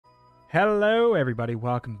Hello everybody,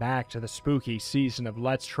 welcome back to the spooky season of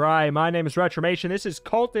Let's Try. My name is Retromation. This is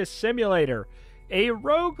Cultist Simulator, a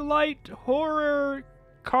roguelite horror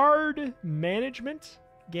card management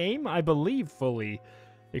game. I believe fully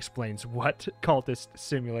explains what Cultist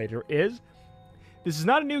Simulator is. This is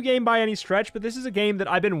not a new game by any stretch, but this is a game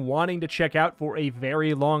that I've been wanting to check out for a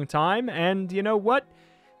very long time, and you know what?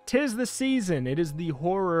 'Tis the season. It is the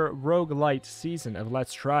horror roguelite season of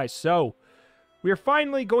Let's Try, so we are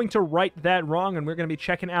finally going to right that wrong, and we're going to be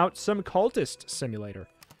checking out some Cultist Simulator.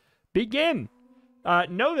 Begin!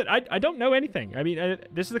 Know that I don't know anything. I mean,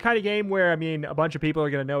 this is the kind of game where, a bunch of people are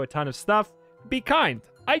going to know a ton of stuff. Be kind.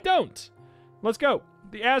 I don't. Let's go.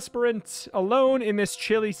 The aspirant alone in this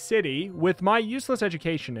chilly city with my useless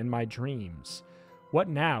education and my dreams. What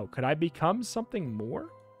now? Could I become something more?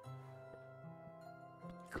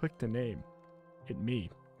 Click the name. Hit me.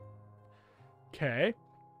 Okay.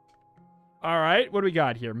 Alright, what do we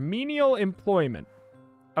got here? Menial employment.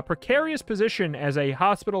 A precarious position as a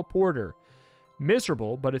hospital porter.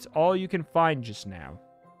 Miserable, but it's all you can find just now.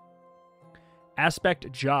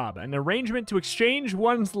 Aspect job. An arrangement to exchange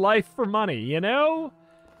one's life for money, you know?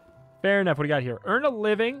 Fair enough. What do we got here? Earn a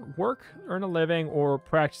living. Work, earn a living, or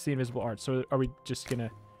practice the invisible art. So are we just gonna...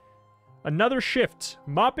 Another shift.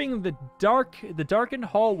 Mopping the darkened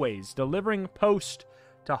hallways. Delivering post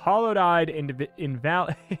to hollowed-eyed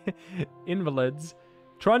invalids,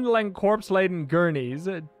 trundling corpse-laden gurneys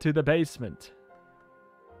to the basement.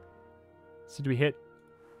 So do we hit...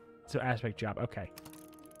 So aspect job, okay.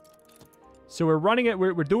 So we're running it,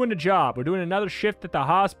 we're doing a job. We're doing another shift at the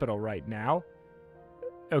hospital right now.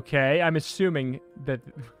 Okay, I'm assuming that...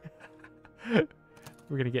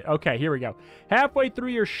 We're gonna get... Okay, here we go. Halfway through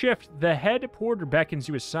your shift, the head porter beckons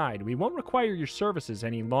you aside. We won't require your services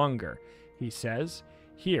any longer, he says.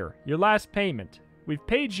 Here, your last payment. We've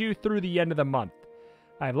paid you through the end of the month.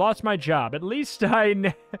 I've lost my job. At least I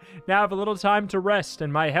now have a little time to rest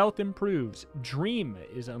and my health improves. Dream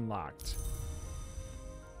is unlocked.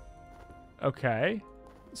 Okay.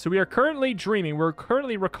 So we are currently dreaming. We're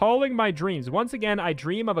currently recalling my dreams. Once again, I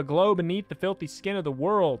dream of a glow beneath the filthy skin of the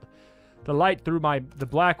world. The light through the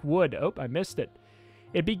black wood. Oh, I missed it.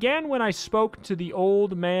 It began when I spoke to the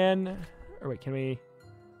old man... Or wait, can we...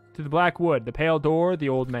 To the black wood, the pale door, the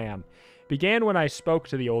old man. Began when I spoke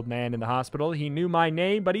to the old man in the hospital. He knew my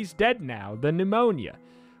name, but he's dead now. The pneumonia.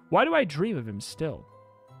 Why do I dream of him still?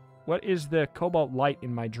 What is the cobalt light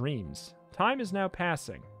in my dreams? Time is now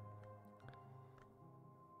passing.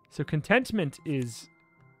 So contentment is...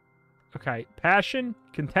 Okay, passion,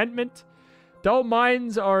 contentment. Dull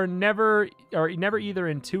minds are never either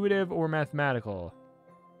intuitive or mathematical.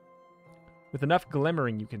 With enough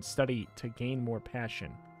glimmering, you can study to gain more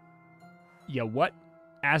passion. Yeah, what?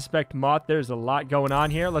 Aspect moth, there's a lot going on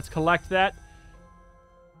here. Let's collect that.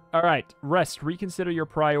 All right, rest. Reconsider your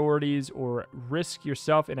priorities or risk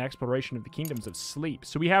yourself in exploration of the kingdoms of sleep.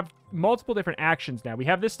 So we have multiple different actions now. We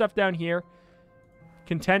have this stuff down here.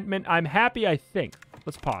 Contentment. I'm happy, I think.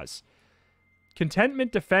 Let's pause.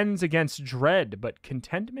 Contentment defends against dread, but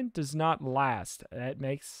contentment does not last. That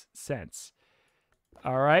makes sense.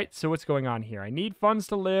 All right, so what's going on here? I need funds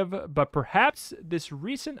to live, but perhaps this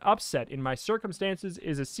recent upset in my circumstances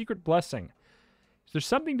is a secret blessing. Is there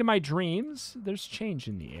something to my dreams? There's change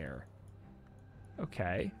in the air.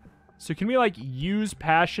 Okay. So can we, like, use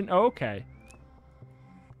passion? Oh, okay.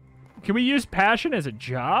 Can we use passion as a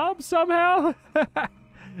job somehow?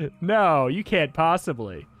 No, you can't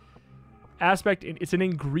possibly. Aspect, it's an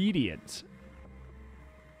ingredient.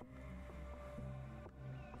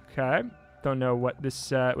 Okay. Don't know what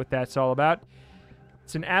that's all about.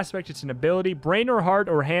 It's an aspect, it's an ability. Brain or heart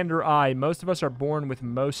or hand or eye. Most of us are born with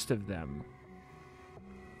most of them.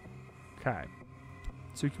 Okay.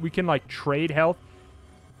 So we can, like, trade health.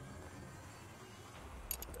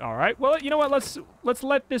 All right. Well, you know what? Let's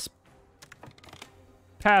let this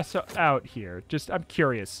pass out here. Just, I'm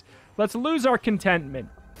curious. Let's lose our contentment,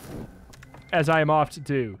 as I am off to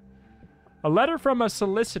do. A letter from a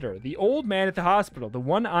solicitor. The old man at the hospital, the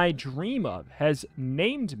one I dream of, has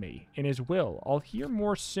named me in his will. I'll hear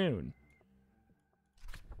more soon.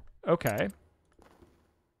 Okay.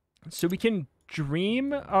 So we can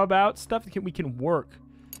dream about stuff. We can work.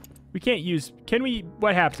 We can't use... Can we...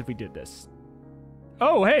 What happens if we did this?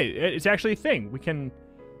 Oh, hey, it's actually a thing. We can...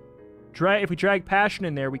 If we drag passion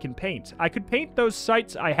in there, we can paint. I could paint those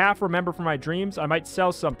sites I half remember from my dreams. I might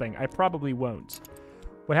sell something. I probably won't.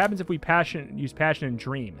 What happens if we use passion and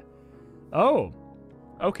dream? Oh,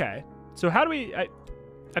 okay. So how do we... I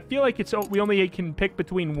feel like we only can pick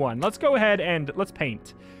between one. Let's go ahead and let's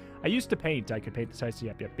paint. I used to paint. I could paint the sites.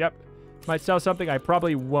 Yep. Might sell something. I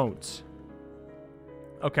probably won't.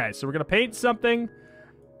 Okay, so we're going to paint something.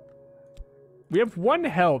 We have 1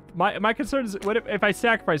 health. My concern is, what if I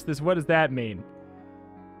sacrifice this, what does that mean?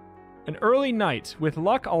 An early night. With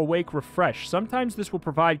luck, I'll wake refreshed. Sometimes this will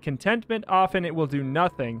provide contentment. Often it will do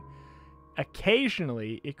nothing.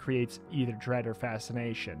 Occasionally, it creates either dread or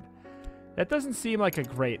fascination. That doesn't seem like a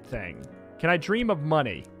great thing. Can I dream of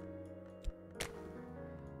money?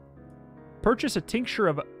 Purchase a tincture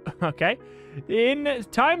of... Okay. In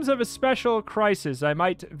times of a special crisis, I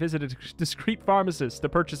might visit a discreet pharmacist to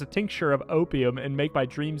purchase a tincture of opium and make my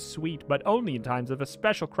dreams sweet, but only in times of a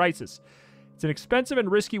special crisis. It's an expensive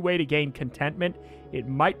and risky way to gain contentment. It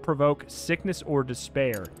might provoke sickness or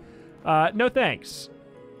despair. No thanks.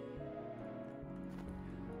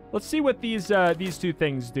 Let's see what these 2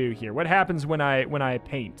 things do here. What happens when I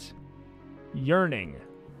paint? Yearning.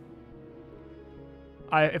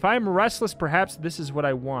 If I am restless, perhaps this is what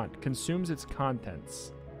I want. Consumes its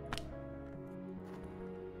contents.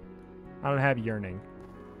 I don't have yearning.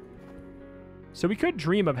 So we could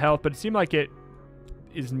dream of health, but it seemed like it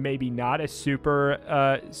is maybe not a super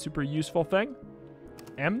useful thing.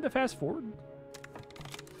 M to fast forward?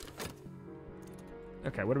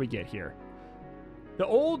 Okay, what do we get here? The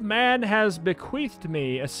old man has bequeathed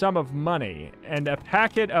me a sum of money and a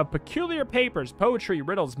packet of peculiar papers, poetry,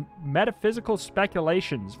 riddles, metaphysical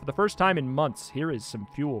speculations. For the first time in months, here is some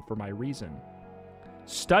fuel for my reason.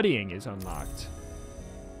 Studying is unlocked.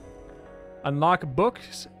 Unlock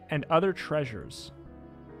books and other treasures.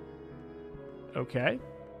 Okay.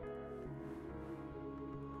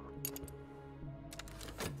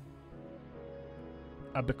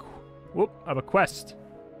 A bequest.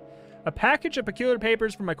 A package of peculiar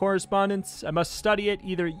papers from my correspondence. I must study it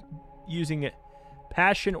either using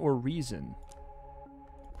passion or reason.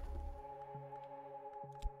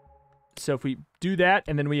 So if we do that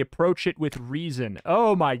and then we approach it with reason.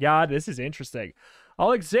 Oh my god, this is interesting.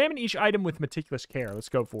 I'll examine each item with meticulous care. Let's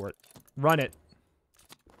go for it. Run it.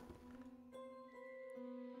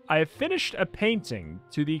 I have finished a painting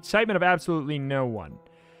to the excitement of absolutely no one.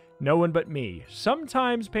 No one but me.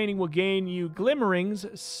 Sometimes painting will gain you glimmerings.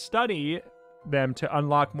 Study them to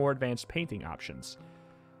unlock more advanced painting options.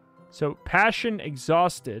 So, passion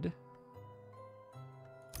exhausted.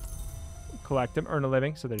 Collect them. Earn a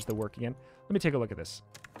living. So there's the work again. Let me take a look at this.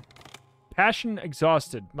 Passion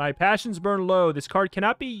exhausted. My passions burn low. This card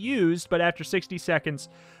cannot be used, but after 60 seconds...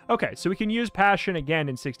 Okay, so we can use passion again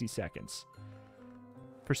in 60 seconds.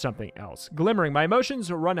 For something else. Glimmering. My emotions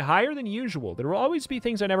run higher than usual. There will always be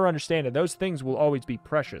things I never understand, and those things will always be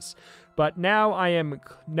precious. But now I am...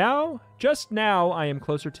 Just now, I am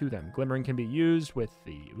closer to them. Glimmering can be used with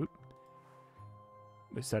the...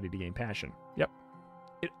 With study to gain passion. Yep.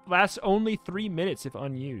 It lasts only 3 minutes if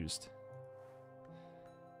unused.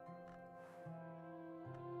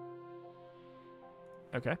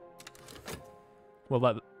 Okay.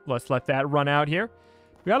 Well, let's let that run out here.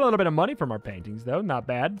 We got a little bit of money from our paintings, though. Not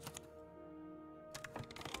bad.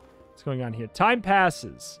 What's going on here? Time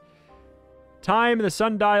passes. Time, the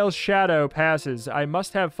sundial's shadow passes. I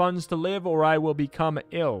must have funds to live or I will become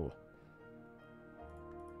ill.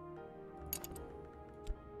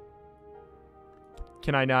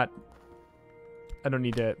 Can I not? I don't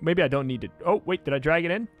need to. Maybe I don't need to. Oh, wait. Did I drag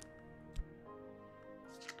it in?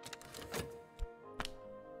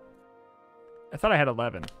 I thought I had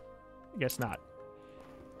 11. I guess not.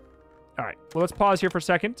 All right. Well, let's pause here for a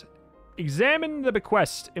second. Examine the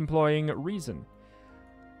bequest employing reason.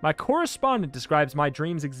 My correspondent describes my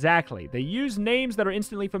dreams exactly. They use names that are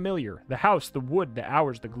instantly familiar. The house, the wood, the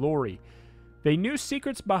hours, the glory. They knew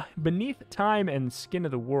secrets beneath time and skin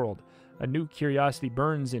of the world. A new curiosity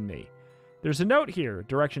burns in me. There's a note here.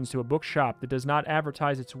 Directions to a bookshop that does not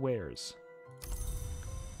advertise its wares.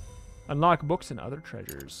 Unlock books and other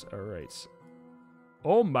treasures. All right.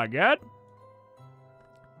 Oh my god.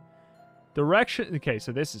 Okay,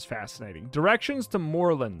 so this is fascinating. Directions to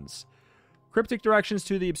moorlands. Cryptic directions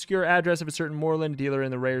to the obscure address of a certain moorland dealer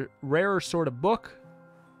in the rarer sort of book.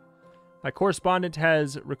 My correspondent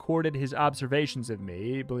has recorded his observations of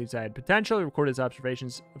me. He believes I had potential. He recorded his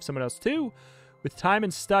observations of someone else too. With time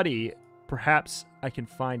and study, perhaps I can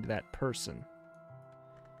find that person.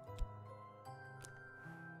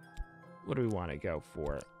 What do we want to go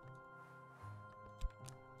for?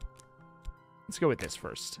 Let's go with this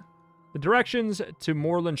first. The directions to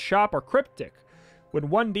Moorland shop are cryptic. When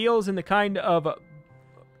one deals in the kind of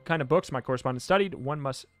books my correspondent studied, one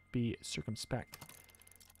must be circumspect.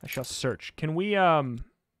 I shall search. Can we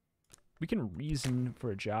can reason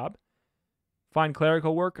for a job. Find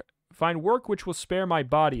clerical work. Find work which will spare my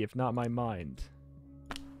body, if not my mind.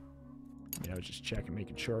 I was just checking,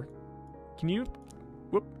 making sure. Can you...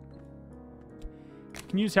 Whoop.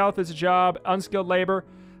 Can use health as a job. Unskilled labor.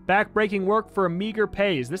 Back-breaking work for a meager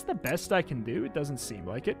pay. Is this the best I can do? It doesn't seem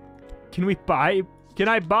like it. Can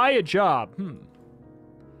I buy a job?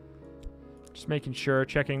 Just making sure,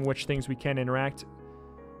 checking which things we can interact.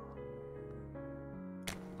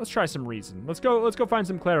 Let's try some reason. Let's go find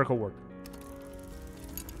some clerical work.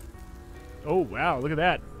 Oh, wow, look at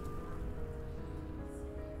that.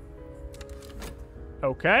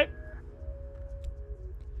 Okay.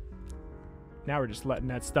 Now we're just letting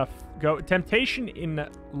that stuff go. Temptation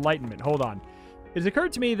Enlightenment. Hold on. It has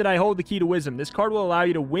occurred to me that I hold the key to wisdom. This card will allow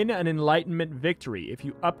you to win an enlightenment victory if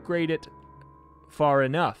you upgrade it far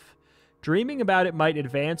enough. Dreaming about it might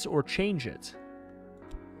advance or change it.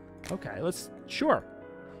 Okay, sure.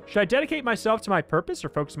 Should I dedicate myself to my purpose or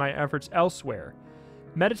focus my efforts elsewhere?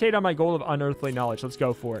 Meditate on my goal of unearthly knowledge. Let's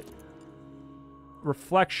go for it.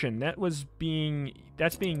 Reflection. That's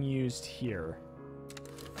being used here.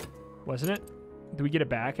 Wasn't it? Do we get it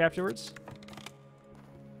back afterwards?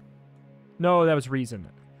 No, that was reason.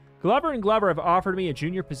 Glover and Glover have offered me a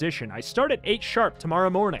junior position. I start at 8 sharp tomorrow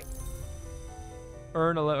morning.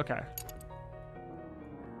 Earn a okay.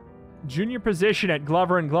 Junior position at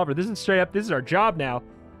Glover and Glover. This is straight up. This is our job now.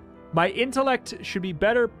 My intellect should be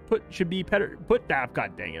God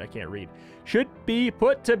dang it, I can't read. Should be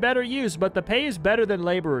put to better use, but the pay is better than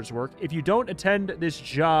laborer's work. If you don't attend this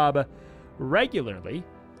job regularly,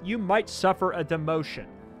 you might suffer a demotion.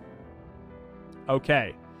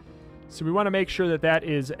 Okay. So we want to make sure that that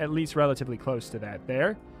is at least relatively close to that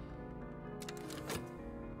there.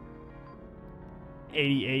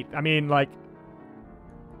 88. I mean, like,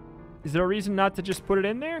 is there a reason not to just put it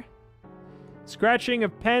in there? Scratching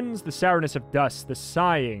of pens, the sourness of dust, the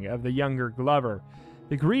sighing of the younger Glover,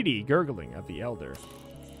 the greedy gurgling of the elder.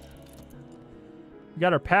 We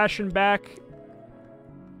got our passion back.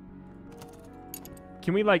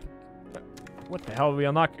 Can we, like... What the hell did we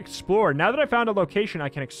unlock? Explore. Now that I found a location, I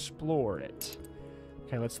can explore it.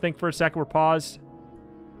 Okay, let's think for a second. We're paused.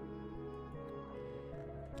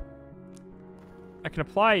 I can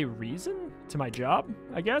apply reason to my job,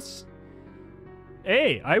 I guess.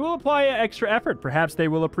 Hey, I will apply extra effort. Perhaps they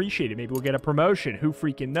will appreciate it. Maybe we'll get a promotion. Who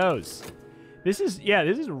freaking knows? This is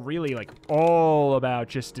really, like, all about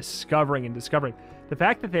just discovering and discovering. The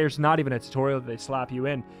fact that there's not even a tutorial that they slap you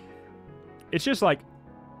in, it's just like,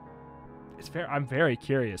 I'm very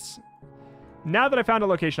curious. Now that I found a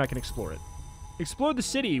location, I can explore it. Explore the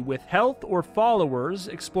city with health or followers.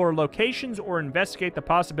 Explore locations or investigate the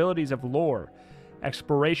possibilities of lore.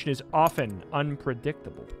 Exploration is often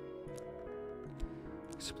unpredictable.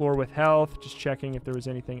 Explore with health. Just checking if there was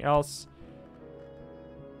anything else.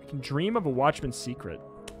 I can dream of a watchman's secret.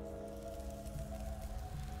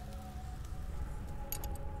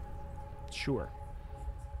 Sure.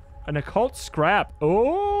 An occult scrap.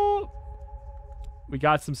 Oh! We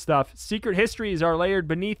got some stuff. Secret histories are layered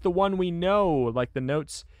beneath the one we know, like the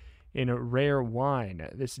notes in a rare wine.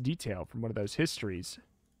 This detail from one of those histories.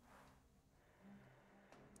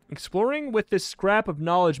 Exploring with this scrap of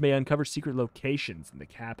knowledge may uncover secret locations in the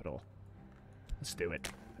capital. Let's do it.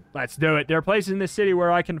 Let's do it. There are places in this city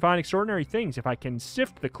where I can find extraordinary things if I can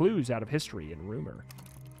sift the clues out of history and rumor.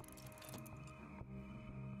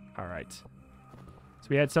 All right. So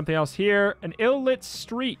we had something else here. An ill-lit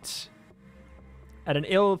street at an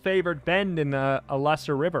ill-favored bend in a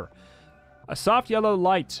lesser river. A soft yellow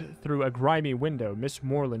light through a grimy window. Miss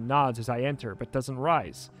Moreland nods as I enter, but doesn't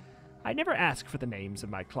rise. I never ask for the names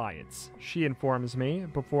of my clients, she informs me,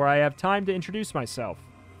 before I have time to introduce myself.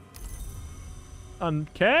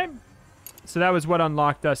 Okay. So that was what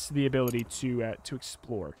unlocked us the ability to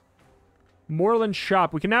explore. Moreland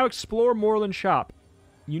Shop. We can now explore Moreland Shop.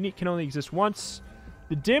 Unique can only exist once.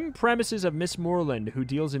 The dim premises of Miss Moreland, who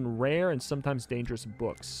deals in rare and sometimes dangerous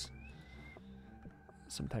books.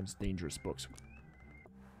 Sometimes dangerous books.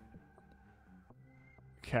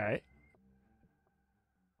 Okay.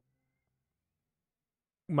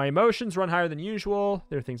 My emotions run higher than usual.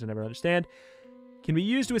 There are things I never understand. Can be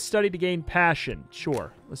used with study to gain passion.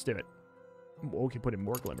 Sure. Let's do it. Oh, we can put in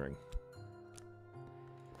more glimmering.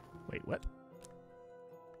 Wait, what?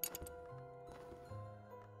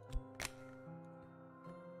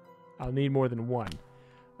 I'll need more than one.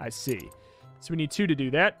 I see. So we need 2 to do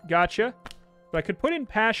that. Gotcha. But I could put in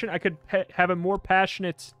passion. I could have a more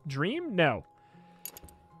passionate dream? No.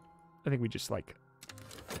 I think we just, like,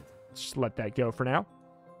 just let that go for now.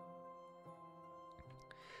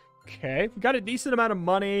 Okay. We got a decent amount of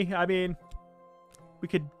money. I mean, we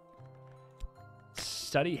could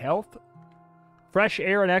study health. Fresh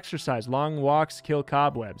air and exercise. Long walks kill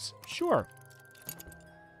cobwebs. Sure.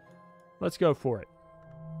 Let's go for it.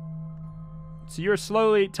 So you're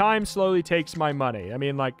time slowly takes my money. I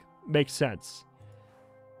mean, like, makes sense.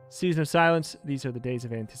 Season of silence. These are the days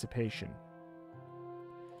of anticipation.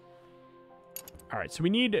 All right, so we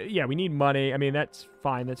need money. I mean, that's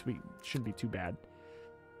fine. Shouldn't be too bad.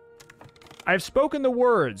 I've spoken the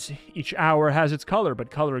words. Each hour has its color, but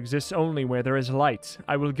color exists only where there is light.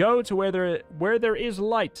 I will go to where there is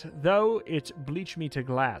light, though it bleach me to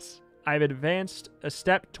glass. I've advanced a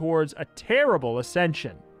step towards a terrible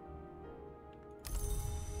ascension.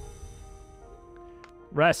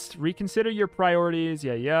 Rest. Reconsider your priorities.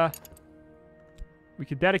 Yeah. We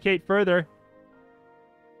could dedicate further.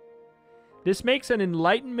 This makes an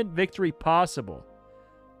enlightenment victory possible.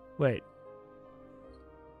 Wait.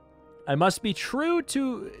 I must be true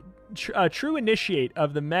initiate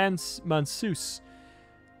of the Mansus.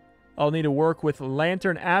 I'll need to work with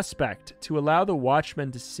lantern aspect to allow the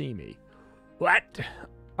watchmen to see me. What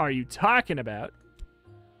are you talking about?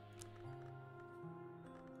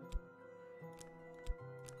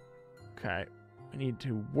 Okay. I need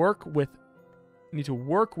to work with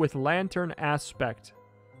lantern aspect.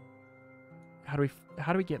 How do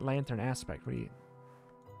we get lantern aspect? What do you...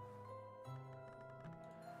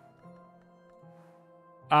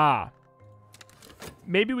 Ah.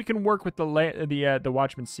 Maybe we can work with the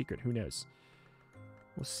Watchman's secret. Who knows?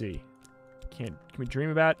 We'll see. Can we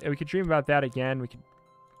dream about... We could dream about that again. We could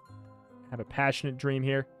have a passionate dream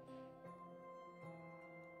here.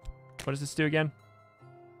 What does this do again?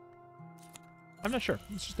 I'm not sure.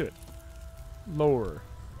 Let's just do it. Lower.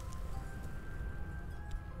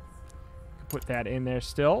 Put that in there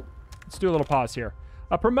still. Let's do a little pause here.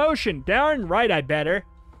 A promotion. Darn right I better.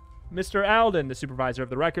 Mr. Alden, the supervisor of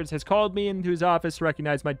the records, has called me into his office to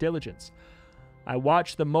recognize my diligence. I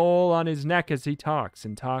watch the mole on his neck as he talks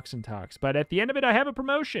and talks and talks. But at the end of it, I have a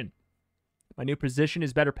promotion. My new position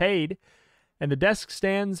is better paid, and the desk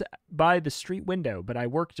stands by the street window, but I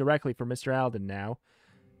work directly for Mr. Alden now.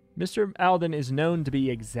 Mr. Alden is known to be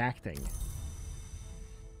exacting.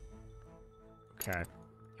 Okay. All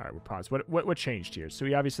right, we'll pause. What changed here? So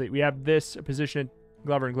we have this position,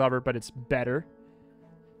 Glover and Glover, but it's better.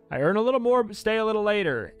 I earn a little more, but stay a little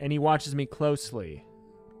later, and he watches me closely.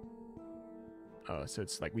 Oh, so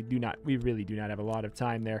it's like we really do not have a lot of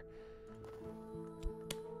time there.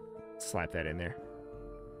 Slap that in there.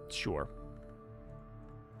 Sure.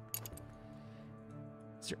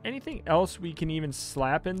 Is there anything else we can even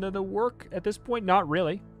slap into the work at this point? Not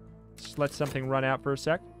really. Just let something run out for a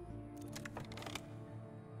sec.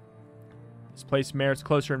 This place merits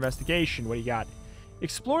closer investigation. What do you got?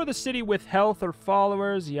 Explore the city with health or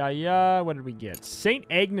followers. Yeah. What did we get? St.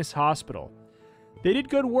 Agnes Hospital. They did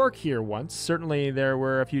good work here once. Certainly there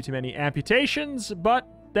were a few too many amputations, but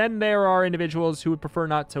then there are individuals who would prefer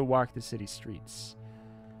not to walk the city streets.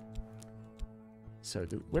 So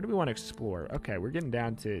where do we want to explore? Okay, we're getting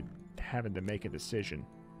down to having to make a decision.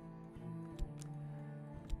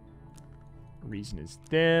 Reason is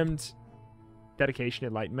dimmed. Dedication,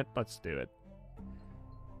 enlightenment. Let's do it.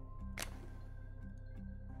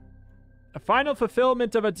 A final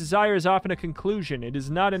fulfillment of a desire is often a conclusion. It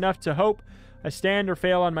is not enough to hope I stand or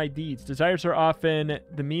fail on my deeds. Desires are often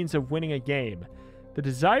the means of winning a game. The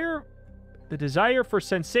desire for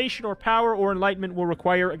sensation or power or enlightenment will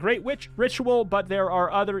require a great ritual, but there are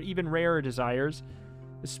other even rarer desires,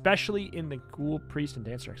 especially in the ghoul, priest, and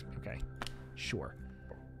dancer. Okay, sure.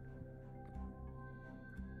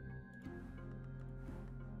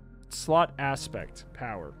 Slot aspect,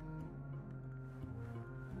 power.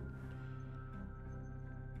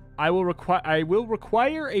 I will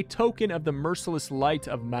require a token of the merciless light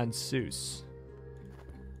of Mansus.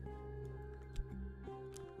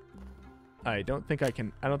 I don't think I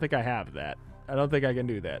can. I don't think I have that. I don't think I can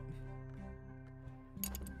do that.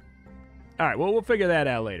 All right. Well, we'll figure that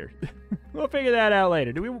out later. We'll figure that out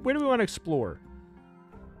later. Where do we want to explore?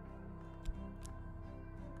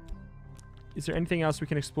 Is there anything else we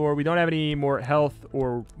can explore? We don't have any more health,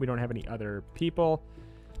 or we don't have any other people.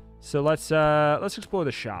 So let's explore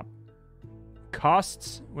the shop.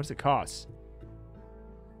 Costs? What does it cost?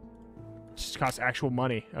 It just costs actual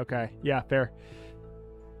money. Okay. Yeah, fair.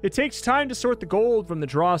 It takes time to sort the gold from the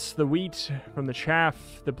dross, the wheat from the chaff,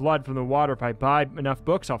 the blood from the water. If I buy enough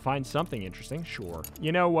books, I'll find something interesting. Sure.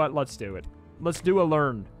 You know what? Let's do it. Let's do a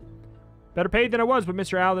learn. Better paid than I was, but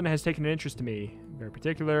Mr. Alden has taken an interest in me. Very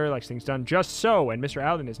particular, likes things done just so, and Mr.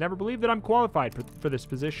 Alden has never believed that I'm qualified for this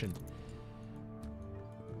position.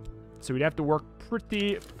 So we'd have to work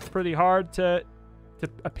pretty hard to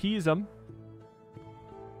appease him.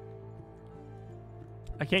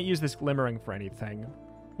 I can't use this glimmering for anything.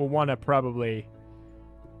 We'll want to probably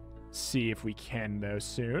see if we can, though,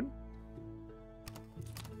 soon.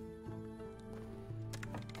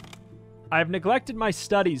 I've neglected my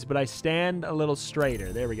studies, but I stand a little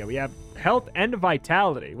straighter. There we go. We have health and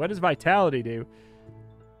vitality. What does vitality do?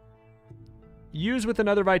 Use with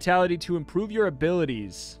another vitality to improve your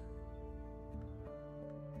abilities.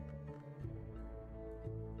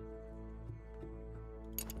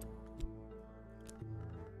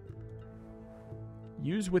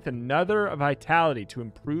 Use with another vitality to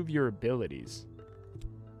improve your abilities.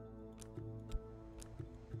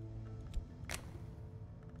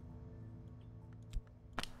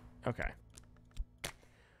 Okay.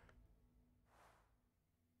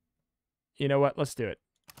 You know what? Let's do it.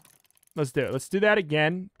 Let's do it. Let's do that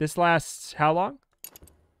again. This lasts how long?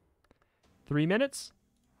 3 minutes?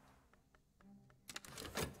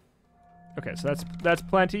 Okay, so that's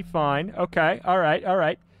plenty. Fine. Okay. All right. All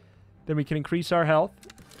right. Then we can increase our health.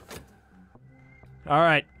 All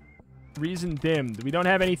right. Reason dimmed. We don't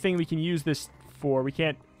have anything we can use this for. We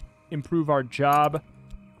can't improve our job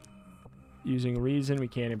using reason. We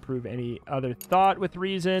can't improve any other thought with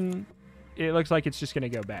reason. It looks like it's just going to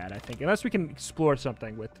go bad, I think. Unless we can explore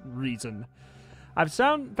something with reason. I've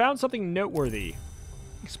found something noteworthy.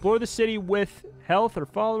 Explore the city with health or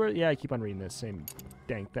follower. Yeah, I keep on reading this same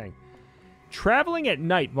dang thing. Traveling at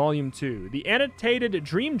Night, Volume 2. The annotated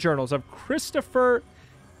dream journals of Christopher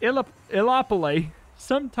Illapole,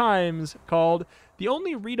 sometimes called the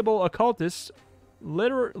only readable occultist,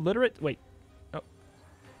 literate,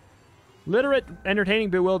 entertaining,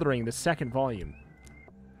 bewildering, the second volume.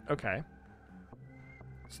 Okay.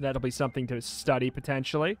 So that'll be something to study,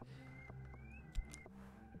 potentially.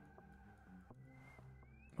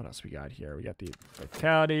 What else we got here? We got the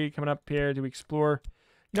vitality coming up here. Do we explore?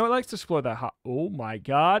 You know, let's explore the... Oh, my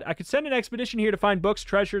God. I could send an expedition here to find books,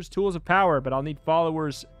 treasures, tools of power, but I'll need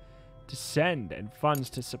followers to send and funds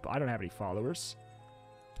to supply. I don't have any followers.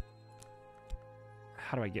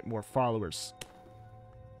 How do I get more followers?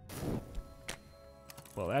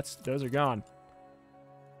 Well, those are gone.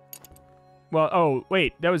 Well, oh,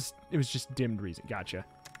 wait. It was just dimmed reason. Gotcha.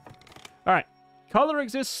 All right. Color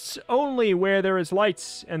exists only where there is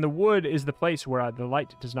lights, and the wood is the place where the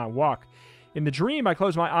light does not walk. In the dream, I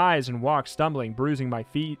close my eyes and walk, stumbling, bruising my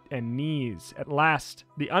feet and knees. At last,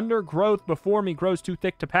 the undergrowth before me grows too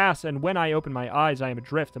thick to pass, and when I open my eyes, I am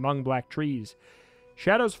adrift among black trees.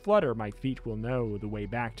 Shadows flutter, my feet will know the way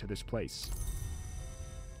back to this place.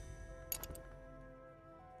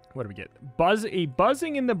 What do we get? A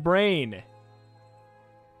buzzing in the brain.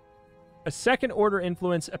 A second-order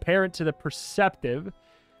influence apparent to the perceptive.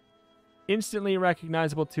 Instantly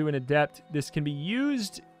recognizable to an adept. This can be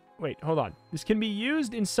used... Wait, hold on. This can be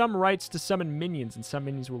used in some rites to summon minions, and some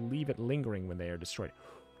minions will leave it lingering when they are destroyed.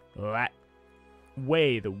 That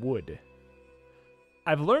way, the wood.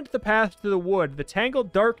 I've learned the path to the wood, the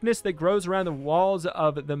tangled darkness that grows around the walls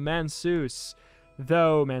of the Mansus.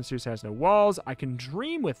 Though Mansus has no walls, I can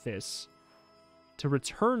dream with this to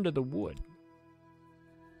return to the wood.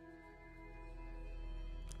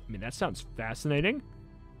 I mean, that sounds fascinating.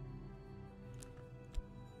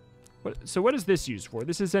 So what is this used for?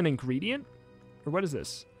 This is an ingredient? Or what is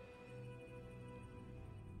this?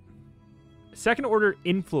 Second order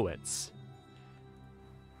influence.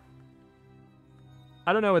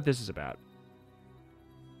 I don't know what this is about.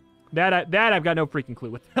 That I've got no freaking clue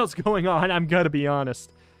what the hell's going on. I'm gonna be honest.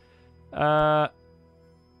 Can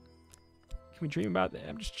we dream about that?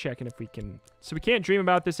 I'm just checking if we can. So we can't dream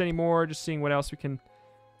about this anymore. Just seeing what else we could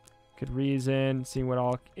reason. Seeing what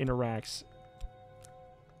all interacts.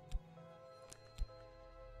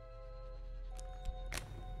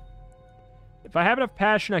 If I have enough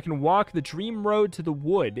passion, I can walk the dream road to the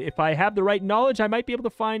wood. If I have the right knowledge, I might be able to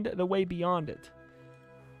find the way beyond it.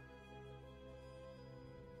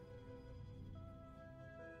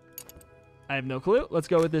 I have no clue. Let's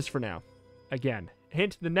go with this for now. Again,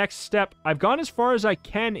 hint, the next step. I've gone as far as I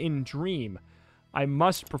can in dream. I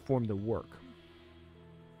must perform the work.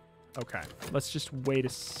 Okay, let's just wait a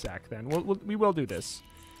sec then. We will do this.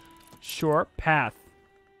 Sure, path.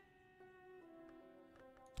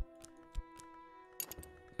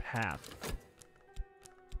 Path.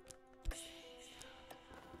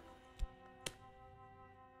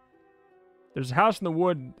 There's a house in the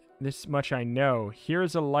wood, this much I know. Here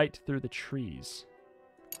is a light through the trees.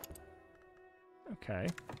 Okay.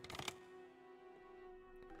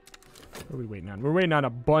 What are we waiting on? We're waiting on a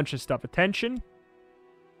bunch of stuff. Attention.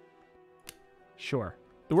 Sure.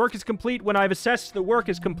 The work is complete when I've assessed the work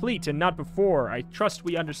is complete and not before. I trust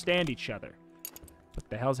we understand each other. What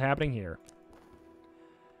the hell's happening here?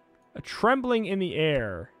 A trembling in the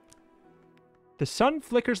air. The sun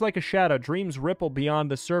flickers like a shadow. Dreams ripple beyond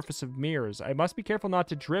the surface of mirrors. I must be careful not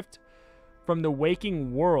to drift from the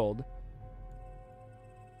waking world.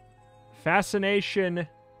 Fascination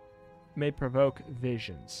may provoke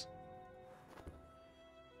visions.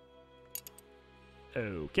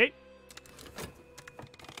 Okay.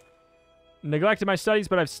 Neglected my studies,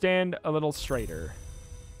 but I've stand a little straighter.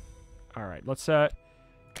 All right, let's should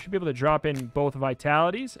be able to drop in both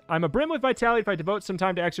vitalities. I'm a brim with vitality. If I devote some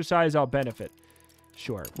time to exercise, I'll benefit.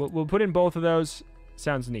 Sure, we'll put in both of those.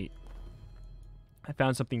 Sounds neat. I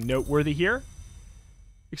found something noteworthy here.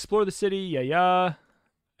 Explore the city, yeah.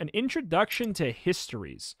 An introduction to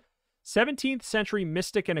histories. 17th century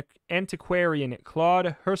mystic and antiquarian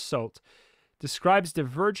Claude Hersault describes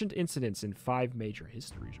divergent incidents in 5 major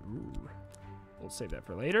histories. Ooh. We'll save that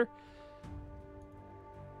for later.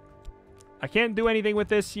 I can't do anything with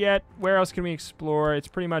this yet. Where else can we explore? It's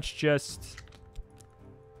pretty much just...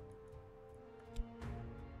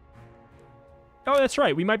 Oh, that's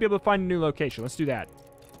right. We might be able to find a new location. Let's do that.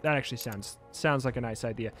 That actually sounds like a nice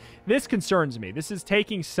idea. This concerns me. This is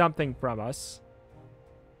taking something from us.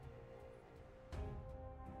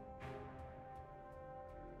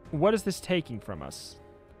 What is this taking from us?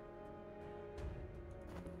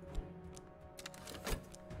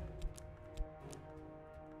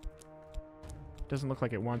 Doesn't look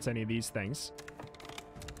like it wants any of these things.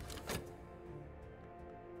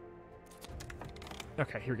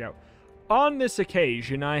 Okay, here we go. On this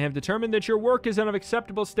occasion, I have determined that your work is of an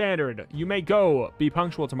acceptable standard. You may go. Be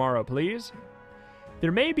punctual tomorrow, please.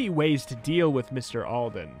 There may be ways to deal with Mr.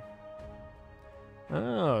 Alden.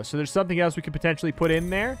 Oh, so there's something else we could potentially put in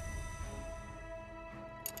there?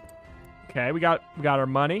 Okay, we got our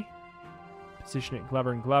money. Position it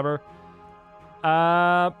Glover and Glover.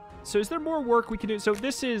 So is there more work we can do? So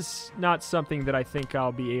this is not something that I think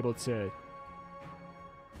I'll be able to...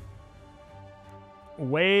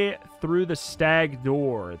 Way through the stag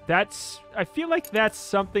door. I feel like that's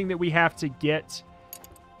something that we have to get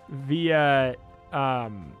via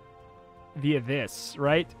this,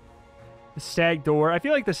 right? The stag door. I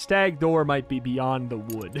feel like the stag door might be beyond the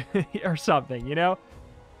wood or something, you know?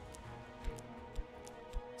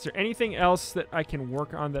 Is there anything else that I can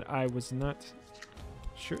work on that I was not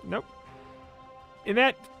sure? Nope. In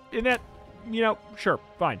that, you know, sure,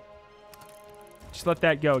 fine. Just let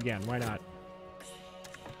that go again. Why not?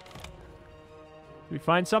 Did we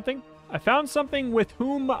find something? I found something with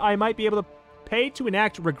whom I might be able to pay to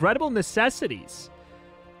enact regrettable necessities.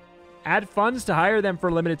 Add funds to hire them for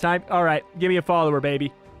a limited time. All right, give me a follower,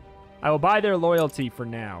 baby. I will buy their loyalty for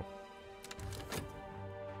now.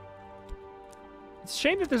 It's a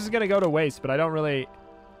shame that this is going to go to waste, but I don't really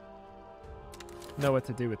know what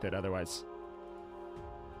to do with it otherwise.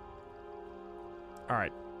 All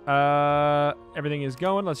right. Everything is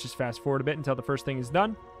going. Let's just fast forward a bit until the first thing is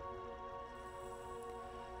done.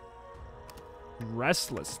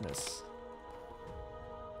 Restlessness.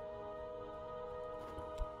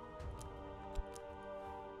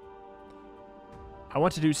 I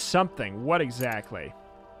want to do something. What exactly?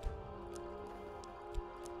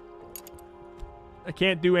 I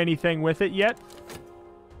can't do anything with it yet.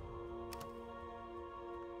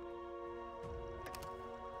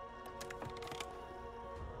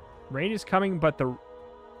 Rain is coming, but the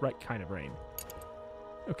right kind of rain.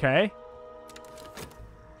 Okay.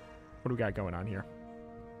 What do we got going on here?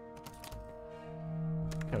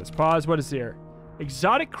 Okay, let's pause. What is here?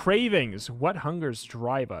 Exotic cravings. What hungers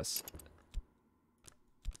drive us?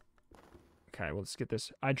 Okay, well, let's get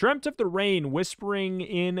this. I dreamt of the rain whispering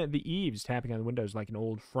in the eaves, tapping on the windows like an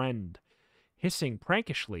old friend, hissing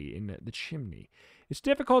prankishly in the chimney. It's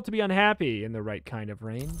difficult to be unhappy in the right kind of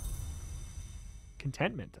rain.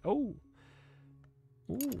 Contentment. Oh.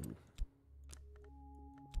 Ooh.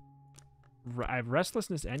 I have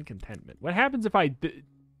restlessness and contentment. What happens if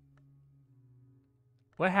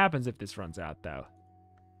What happens if this runs out, though?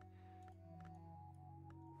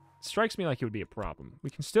 Strikes me like it would be a problem.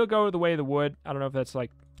 We can still go the way of the wood. I don't know if that's,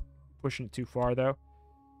 like, pushing it too far, though.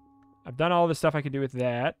 I've done all the stuff I can do with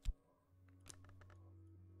that.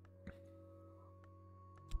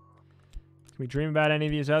 Can we dream about any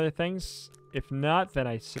of these other things? If not, then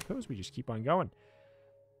I suppose we just keep on going.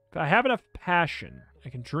 If I have enough passion, I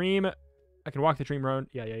can dream. I can walk the dream road.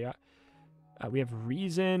 Yeah. We have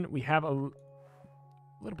reason. We have a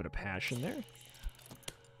little bit of passion there.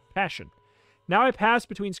 Passion. Now I pass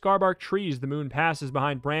between scarbark trees. The moon passes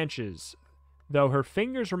behind branches. Though her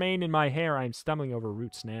fingers remain in my hair, I am stumbling over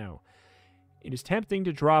roots now. It is tempting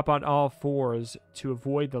to drop on all fours to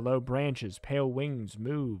avoid the low branches. Pale wings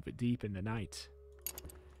move deep in the night.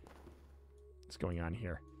 What's going on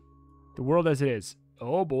here? The world as it is.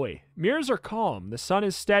 Oh boy. Mirrors are calm. The sun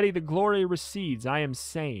is steady. The glory recedes. I am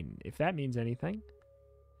sane. If that means anything.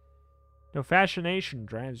 No fascination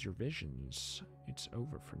drives your visions. It's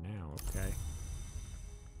over for now, okay.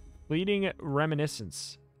 Fleeting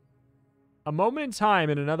reminiscence. A moment in time,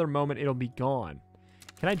 and another moment it'll be gone.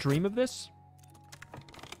 Can I dream of this?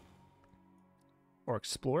 Or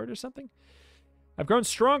explore it or something? I've grown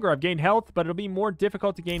stronger. I've gained health, but it'll be more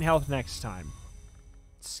difficult to gain health next time.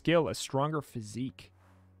 Skill, a stronger physique.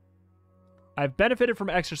 I've benefited from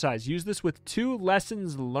exercise. Use this with 2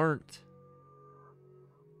 lessons learnt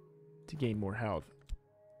to gain more health.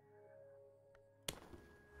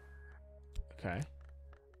 Okay.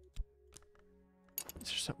 Is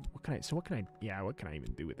there some, what can I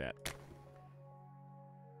even do with that?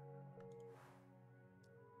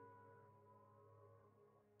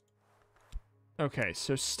 Okay,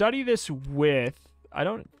 so study this with,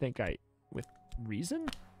 with reason?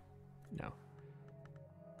 No.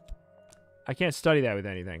 I can't study that with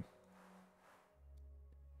anything.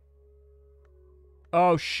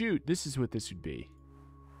 Oh, shoot. This is what this would be.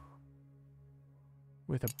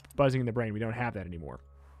 With a buzzing in the brain. We don't have that anymore.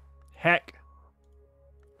 Heck.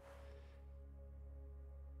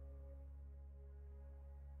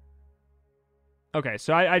 Okay,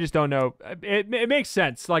 so I just don't know. It makes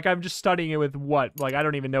sense. Like, I'm just studying it with what? Like, I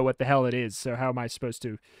don't even know what the hell it is, so how am I supposed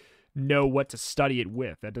to know what to study it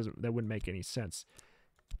with? That wouldn't make any sense.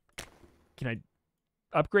 Can I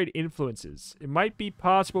upgrade influences? It might be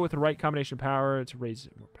possible with the right combination of power to raise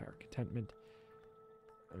more power. Contentment.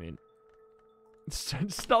 I mean,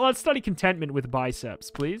 let's study contentment with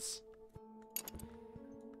biceps, please.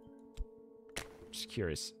 Just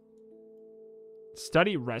curious.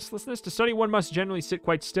 Study restlessness. To study, one must generally sit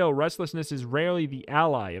quite still. Restlessness is rarely the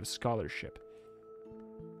ally of scholarship.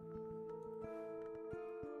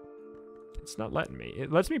 It's not letting me.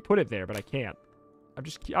 It lets me put it there, but I can't.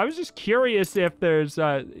 I was just curious if there's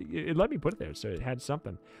it let me put it there, so it had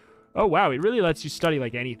something. Oh wow, it really lets you study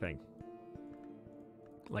like anything.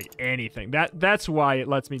 Like anything. That's why it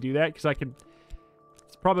lets me do that, because I can.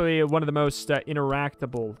 It's probably one of the most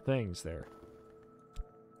interactable things there.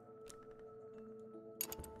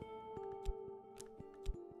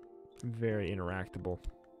 Very interactable.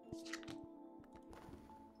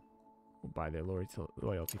 We'll buy their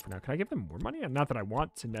loyalty for now. Can I give them more money? Not that I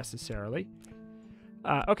want to necessarily.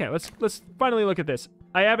 Okay, let's finally look at this.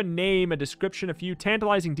 I have a name, a description, a few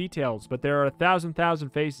tantalizing details, but there are 1,000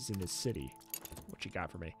 faces in this city. What you got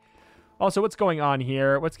for me? Also, what's going on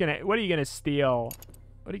here? What are you gonna steal?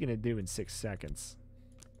 What are you gonna do in 6 seconds?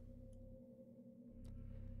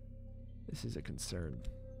 This is a concern.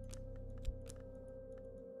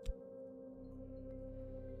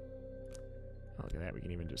 Oh, look at that. We can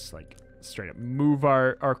even just, like, straight up move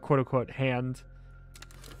our quote-unquote hand.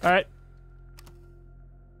 All right.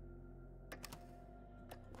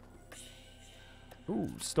 Ooh,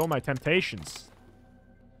 stole my temptations.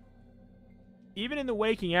 Even in the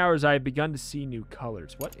waking hours, I have begun to see new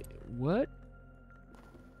colors. What? What?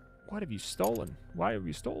 What have you stolen? Why have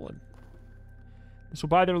you stolen? This will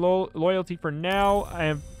buy their loyalty for now.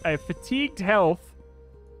 I have fatigued health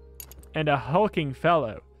and a hulking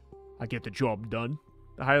fellow. I get the job done.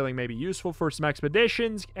 The hireling may be useful for some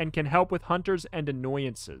expeditions and can help with hunters and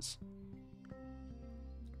annoyances.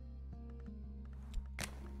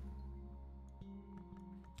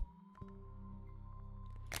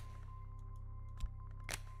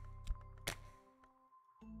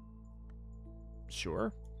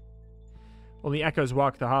 Sure. Only echoes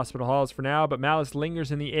walk the hospital halls for now, but malice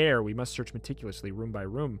lingers in the air. We must search meticulously, room by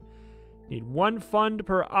room. Need 1 fund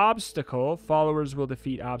per obstacle. Followers will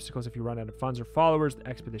defeat obstacles. If you run out of funds or followers, the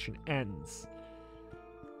expedition ends.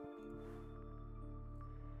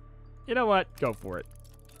 You know what? Go for it.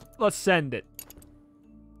 Let's send it.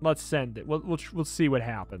 Let's send it. We'll see what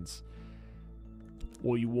happens.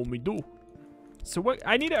 What you want me to do? So what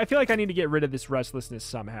I feel like I need to get rid of this restlessness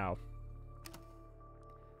somehow.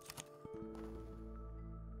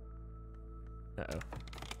 Uh-oh.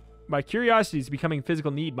 My curiosity is becoming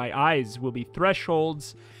physical need. My eyes will be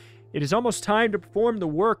thresholds. It is almost time to perform the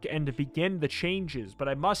work and to begin the changes, but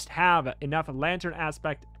I must have enough lantern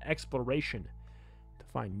aspect exploration to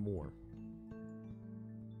find more.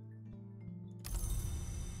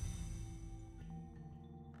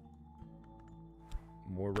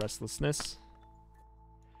 More restlessness.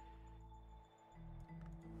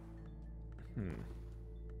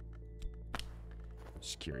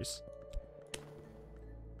 Just curious.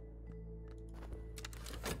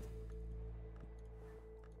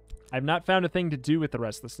 I've not found a thing to do with the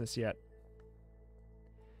restlessness yet.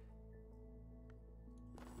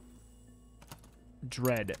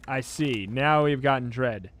 Dread. I see. Now we've gotten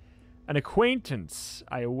dread. An acquaintance.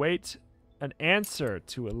 I await an answer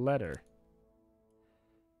to a letter.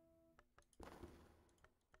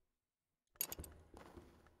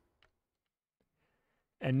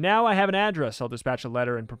 And now I have an address. I'll dispatch a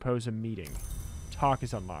letter and propose a meeting. Talk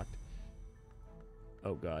is unlocked.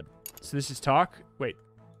 Oh, God. So this is talk? Wait.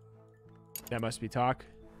 That must be talk.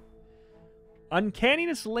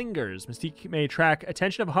 Uncanniness lingers. Mystique may attract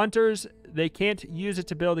attention of hunters. They can't use it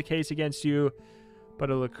to build a case against you, but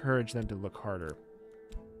it'll encourage them to look harder.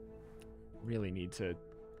 Really need to...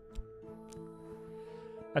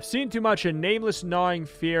 I've seen too much. A nameless gnawing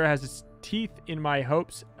fear has its teeth in my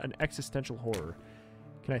hopes. An existential horror.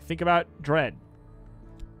 Can I think about dread?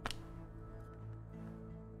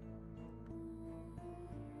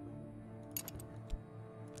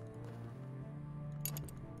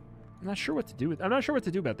 I'm not sure what to do with... I'm not sure what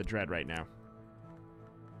to do about the dread right now.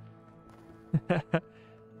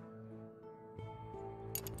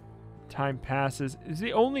 Time passes. Is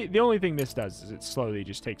the only thing this does is it slowly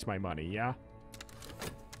just takes my money, yeah?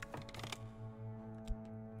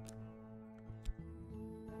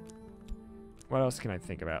 What else can I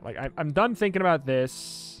think about? Like, I'm done thinking about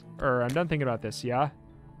this. Or, I'm done thinking about this, yeah?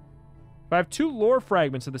 If I have 2 lore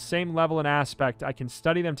fragments of the same level and aspect, I can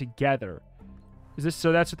study them together. Is this...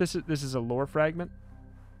 So that's what this is? This is a lore fragment?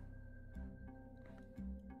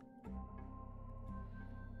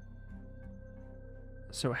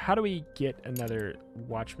 So how do we get another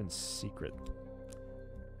Watchman's Secret?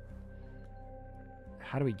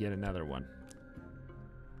 How do we get another one?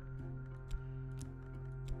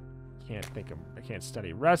 I can't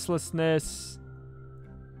study restlessness.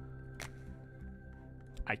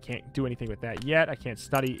 I can't do anything with that yet. I can't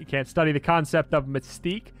study the concept of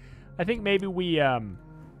mystique. I think maybe we are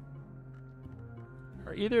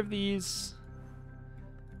either of these...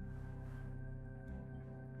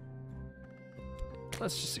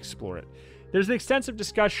 Let's just explore it. There's an extensive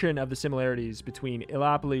discussion of the similarities between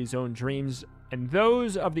Illapele's own dreams and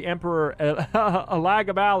those of the Emperor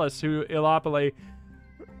Elagabalus, who Illapele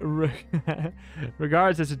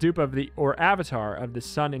regards as a dupe of the, or avatar of the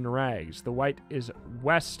sun in rags. The white is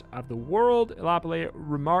west of the world, Illapele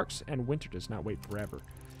remarks, and winter does not wait forever.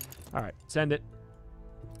 Alright, send it.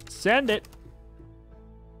 Send it!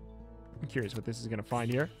 I'm curious what this is going to find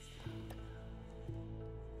here.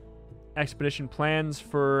 Expedition plans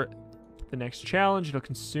for the next challenge. It'll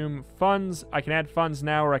consume funds. I can add funds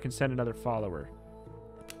now, or I can send another follower.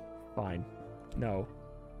 Fine. No.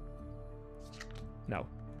 No.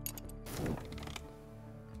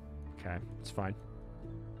 Okay, it's fine.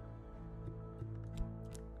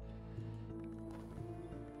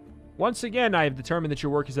 Once again, I have determined that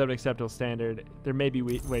your work is of an acceptable standard. There may be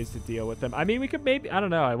ways to deal with them. I mean, we could maybe... I don't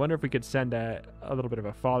know. I wonder if we could send a little bit of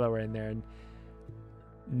a follower in there and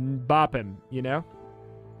bop him, you know?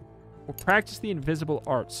 Or practice the invisible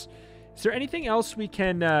arts. Is there anything else we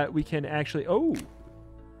can actually... Oh!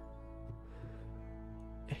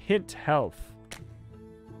 Hint health.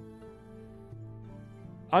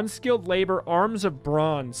 Unskilled labor, arms of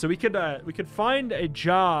bronze. So we could find a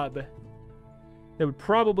job that would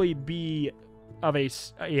probably be of a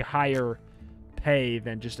higher pay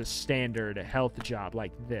than just a standard health job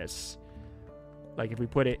like this. Like if we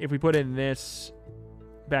put in this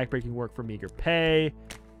backbreaking work for meager pay.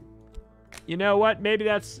 You know what? Maybe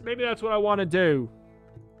that's what I want to do.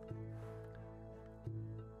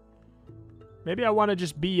 Maybe I want to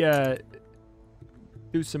just be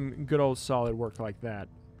do some good old solid work like that.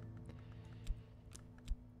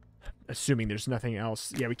 Assuming there's nothing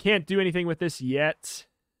else. Yeah, we can't do anything with this yet.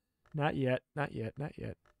 Not yet. Not yet. Not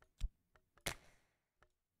yet.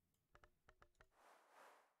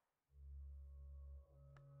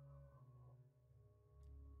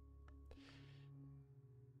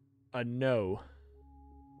 A no.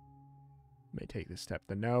 May take this step.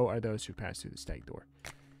 The no are those who pass through the stag door.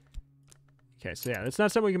 Okay, so yeah, that's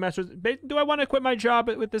not something we can mess with. Do I want to quit my job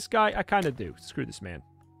with this guy? I kind of do. Screw this man.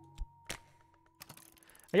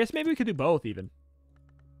 I guess maybe we could do both, even.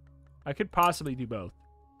 I could possibly do both.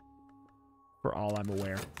 For all I'm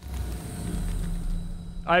aware.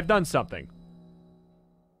 I've done something.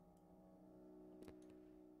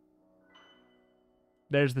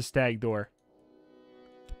 There's the stag door.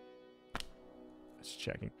 Just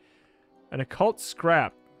checking. An occult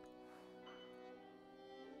scrap.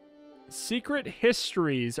 Secret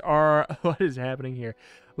histories are... What is happening here?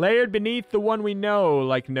 Layered beneath the one we know,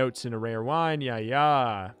 like notes in a rare wine. Yeah,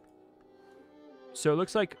 yeah. So it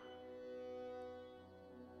looks like...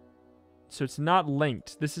 So it's not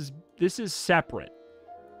linked. This is separate.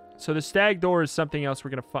 So the stag door is something else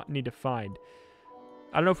we're going to need to find.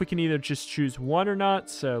 I don't know if we can either just choose one or not.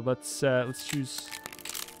 So let's choose...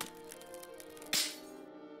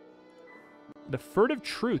 The Furtive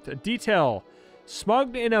Truth. A detail...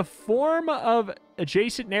 Smugged in a form of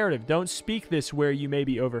adjacent narrative. Don't speak this where you may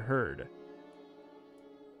be overheard.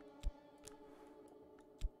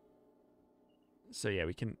 So yeah,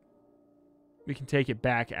 we can take it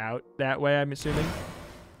back out that way, I'm assuming.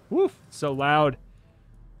 Woof, so loud.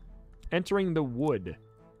 Entering the wood.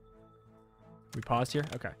 We pause here?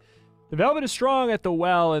 Okay. The velvet is strong at the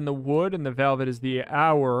well in the wood, and the velvet is the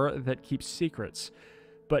hour that keeps secrets.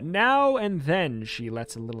 But now and then she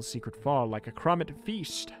lets a little secret fall, like a crumb at a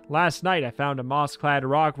feast. Last night I found a moss-clad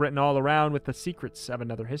rock written all around with the secrets of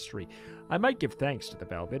another history. I might give thanks to the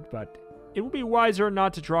velvet, but it will be wiser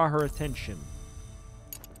not to draw her attention.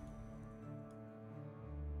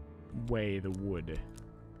 Weigh the wood.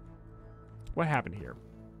 What happened here?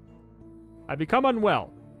 I've become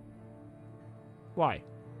unwell. Why?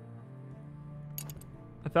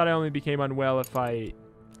 I thought I only became unwell if I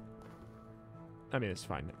mean, it's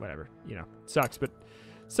fine. Whatever. You know, sucks, but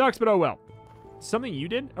oh well. Something you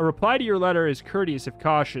did? A reply to your letter is courteous if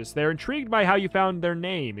cautious. They're intrigued by how you found their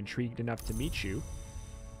name. Intrigued enough to meet you.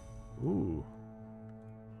 Ooh.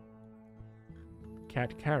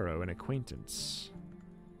 Cat Caro, an acquaintance.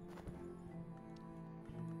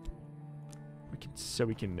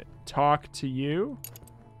 We can talk to you.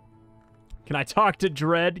 Can I talk to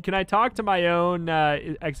Dread? Can I talk to my own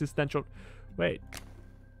existential... Wait.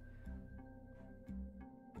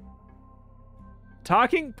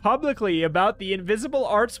 Talking publicly about the invisible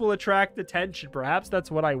arts will attract attention. Perhaps that's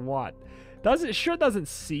what I want. It sure doesn't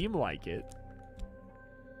seem like it.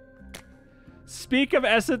 Speak of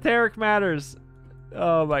esoteric matters.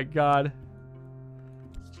 Oh my god.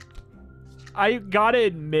 I gotta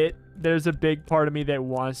admit, there's a big part of me that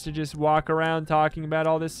wants to just walk around talking about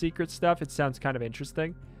all this secret stuff. It sounds kind of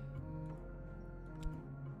interesting.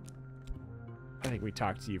 I think we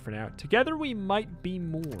talk to you for now. Together we might be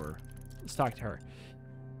more. Let's talk to her.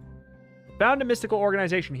 Found a mystical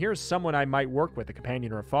organization. Here's someone I might work with, a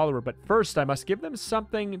companion or a follower. But first, I must give them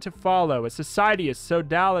something to follow. A society, a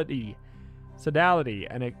sodality,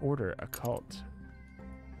 and an order, a cult.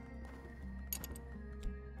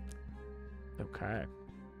 Okay.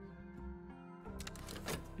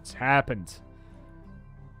 It's happened.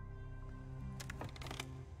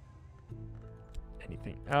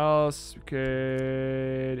 Anything else we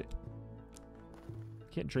could...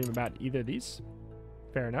 Can't dream about either of these.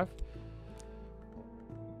 Fair enough.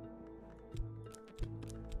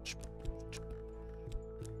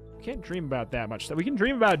 Can't dream about that much. We can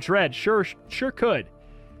dream about Dread. Sure could.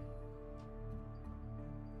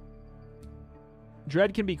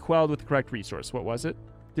 Dread can be quelled with the correct resource. What was it?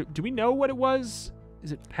 Do we know what it was?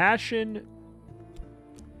 Is it passion?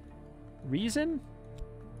 Reason?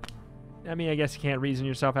 I mean, I guess you can't reason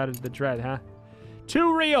yourself out of the dread, huh?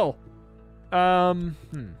 Too real!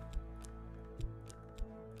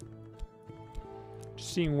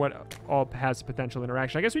 Just seeing what all has potential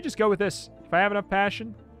interaction. I guess we just go with this. If I have enough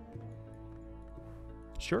passion.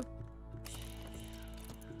 Sure.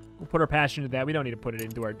 We'll put our passion into that. We don't need to put it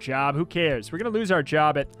into our job. Who cares? We're going to lose our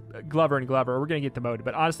job at Glover and Glover. We're going to get demoted.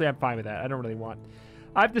 But honestly, I'm fine with that. I don't really want...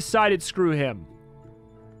 I've decided screw him.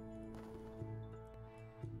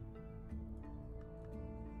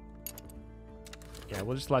 Yeah,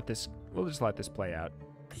 we'll just let this play out.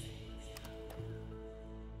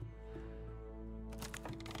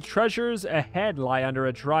 Treasures ahead lie under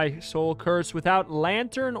a dry soul curse without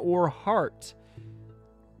lantern or heart.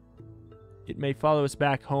 It may follow us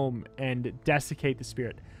back home and desiccate the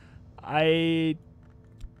spirit. I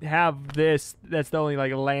have this. That's the only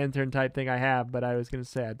like lantern type thing I have, but I was going to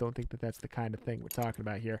say I don't think that that's the kind of thing we're talking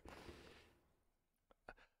about here.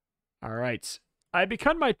 All right. I have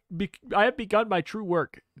begun my true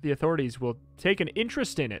work. The authorities will take an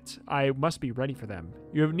interest in it. I must be ready for them.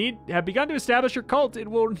 You have begun to establish your cult. It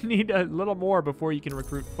will need a little more before you can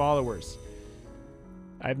recruit followers.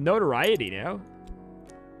 I have notoriety now.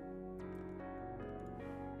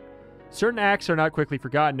 Certain acts are not quickly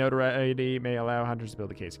forgotten. Notoriety may allow hunters to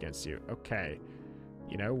build a case against you. Okay.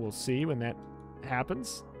 You know, we'll see when that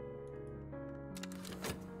happens.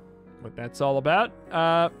 What that's all about.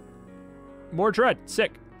 More dread.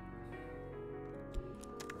 Sick.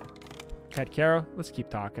 Cat Caro. Let's keep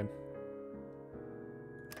talking.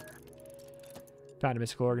 Found a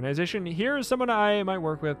mystical organization. Here is someone I might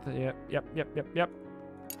work with. Yep.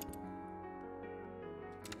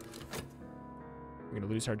 We're going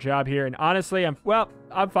to lose our job here. And honestly, I'm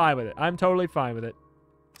fine with it. I'm totally fine with it.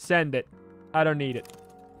 Send it. I don't need it.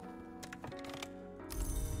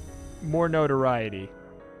 More notoriety.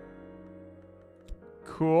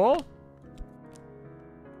 Cool.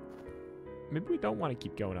 Maybe we don't want to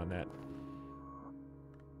keep going on that.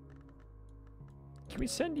 Can we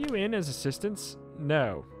send you in as assistants?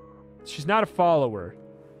 No. She's not a follower.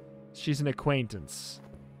 She's an acquaintance.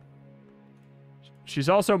 She's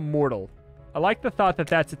also mortal. I like the thought that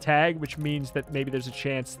that's a tag, which means that maybe there's a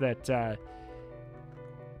chance that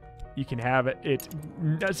you can have it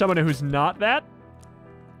someone who's not that.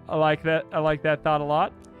 I like that. I like that thought a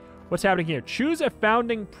lot. What's happening here? Choose a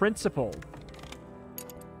founding principle.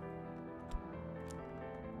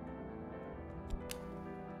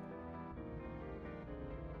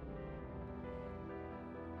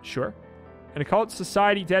 Sure. An occult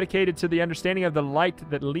society dedicated to the understanding of the light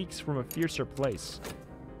that leaks from a fiercer place.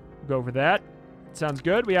 Go over that. Sounds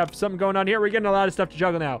good. We have something going on here. We're getting a lot of stuff to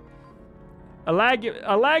juggle now.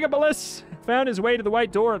 Elagabalus found his way to the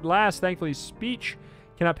White Door at last. Thankfully, his speech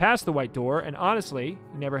cannot pass the White Door, and honestly,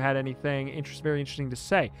 he never had anything very interesting to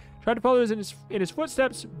say. Tried to follow in his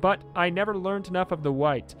footsteps, but I never learned enough of the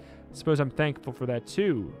White. I suppose I'm thankful for that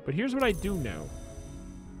too. But here's what I do know.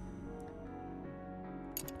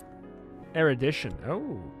 Erudition.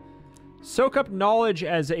 Oh. Soak up knowledge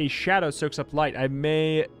as a shadow soaks up light. I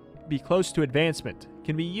may be close to advancement.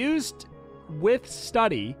 Can be used with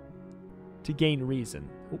study to gain reason.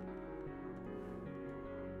 Oh.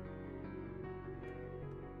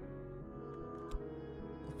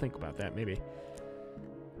 I'll think about that, maybe.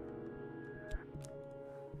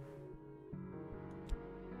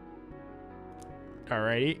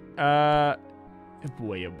 Alrighty.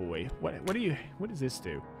 Boy, oh boy. What does this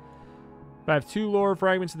do? If I have 2 lore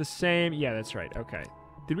fragments of the same... Yeah, that's right. Okay.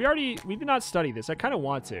 We did not study this. I kind of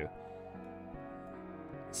want to.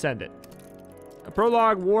 Send it. A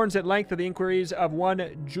prologue warns at length of the inquiries of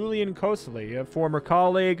one Julian Osoleve, a former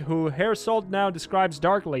colleague who Hephaestus now describes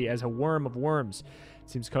darkly as a worm of worms. It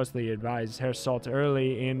seems Osoleve advised Hephaestus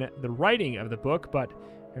early in the writing of the book, but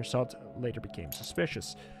Hephaestus later became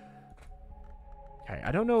suspicious. Okay,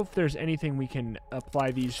 I don't know if there's anything we can apply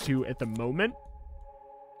these to at the moment.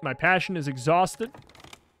 My passion is exhausted.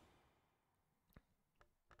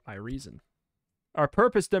 My reason. Our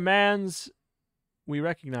purpose demands we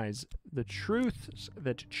recognize the truths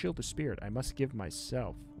that chill the spirit. I must give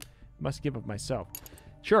myself. Must give of myself.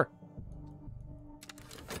 Sure.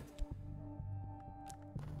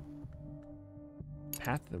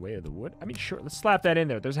 Path to the way of the wood? I mean, sure. Let's slap that in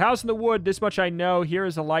there. There's a house in the wood. This much I know. Here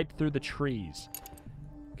is a light through the trees.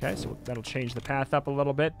 Okay, so that'll change the path up a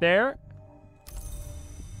little bit there.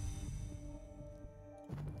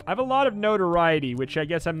 I have a lot of notoriety, which I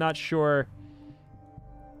guess I'm not sure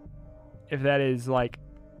if that is, like,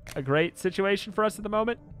 a great situation for us at the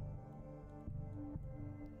moment.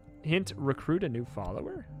 Hint, recruit a new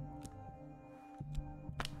follower?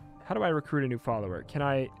 How do I recruit a new follower? Can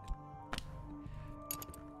I...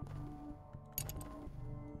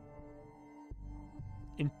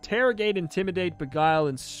 Interrogate, intimidate, beguile,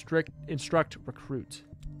 instruct, recruit.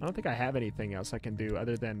 I don't think I have anything else I can do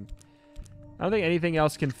other than... I don't think anything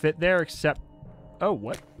else can fit there except... Oh,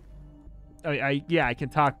 what? Oh, yeah, I can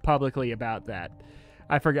talk publicly about that.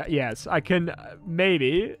 I forgot. Yes, I can...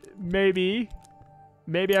 Maybe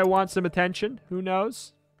I want some attention. Who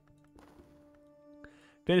knows?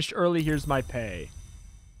 Finished early. Here's my pay.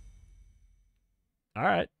 All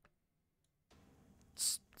right.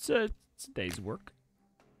 It's a day's work.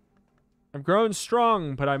 I've grown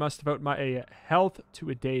strong, but I must devote my health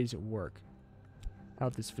to a day's work.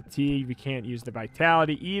 Health is fatigue. We can't use the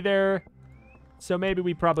vitality either. So maybe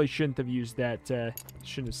we probably shouldn't have used that.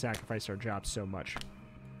 Shouldn't have sacrificed our job so much.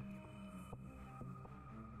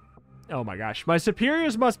 Oh my gosh. My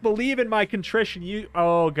superiors must believe in my contrition.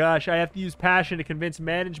 Oh gosh. I have to use passion to convince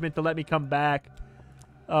management to let me come back.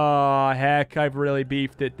 Oh heck. I've really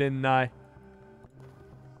beefed it, didn't I?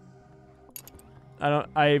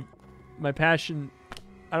 My passion...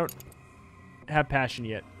 I don't have passion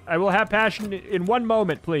yet. I will have passion in one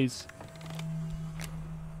moment, please.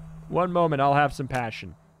 One moment, I'll have some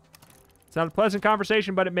passion. It's not a pleasant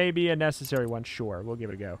conversation, but it may be a necessary one. Sure, we'll give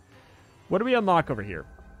it a go. What do we unlock over here?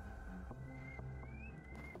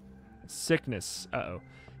 Sickness. Uh-oh.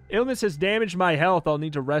 Illness has damaged my health. I'll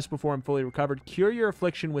need to rest before I'm fully recovered. Cure your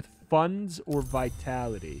affliction with funds or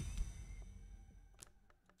vitality.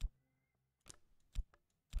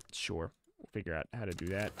 Sure. We'll figure out how to do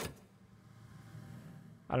that.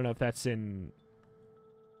 I don't know if that's in...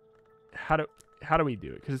 How do we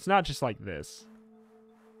do it? Because it's not just like this.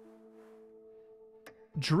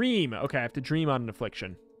 Dream. Okay, I have to dream on an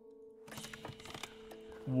affliction.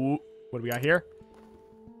 What do we got here?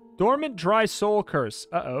 Dormant dry soul curse.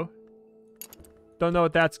 Uh-oh. Don't know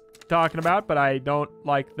what that's talking about, but I don't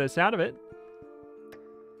like the sound of it.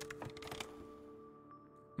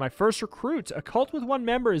 My first recruit. A cult with one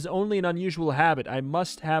member is only an unusual habit. I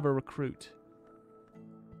must have a recruit.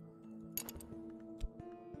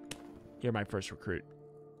 You're my first recruit.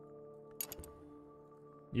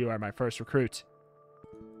 You are my first recruit.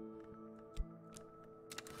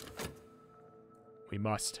 We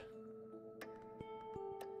must.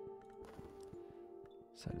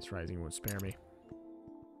 Sun is rising, won't spare me.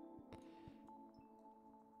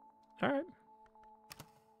 Alright.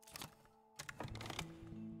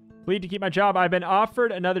 Plead to keep my job. I've been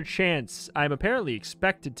offered another chance. I'm apparently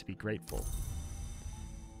expected to be grateful.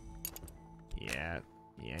 Yeah.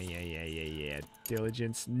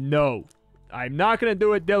 Diligence. No. I'm not going to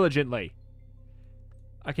do it diligently.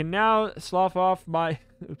 I can now slough off my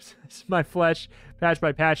my flesh patch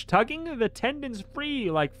by patch, tugging the tendons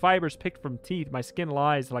free like fibers picked from teeth. My skin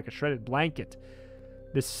lies like a shredded blanket.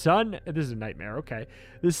 The sun... This is a nightmare, okay.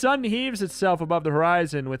 The sun heaves itself above the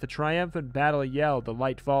horizon with a triumphant battle yell. The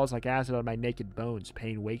light falls like acid on my naked bones.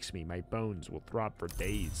 Pain wakes me. My bones will throb for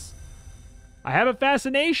days. I have a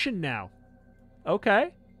fascination now.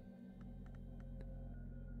 Okay.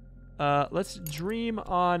 Let's dream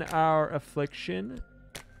on our affliction.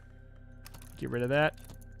 Get rid of that.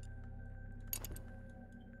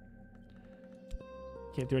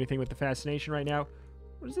 Can't do anything with the fascination right now.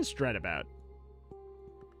 What is this dread about?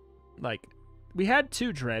 Like, we had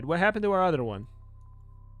 2 dread. What happened to our other one?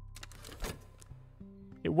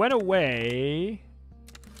 It went away.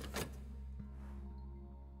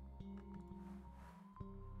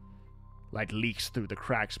 Light leaks through the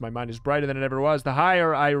cracks. My mind is brighter than it ever was. The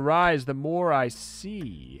higher I rise, the more I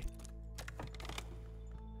see.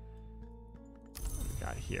 What do we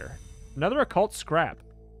got here? Another occult scrap.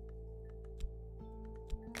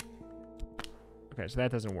 Okay, so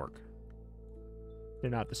that doesn't work. They're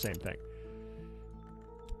not the same thing.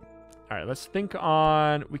 All right, let's think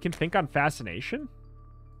on... We can think on fascination?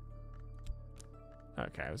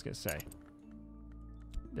 Okay, I was going to say.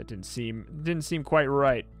 That didn't seem quite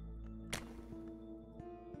right.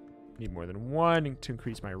 Need more than 1 to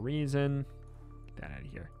increase my reason. Get that out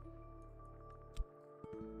of here.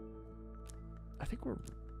 I think we're...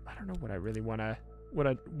 I don't know what I really want to... What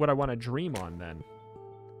I want to dream on, then.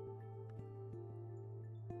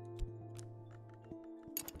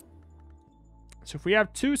 So if we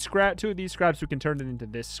have 2 of these scraps, we can turn it into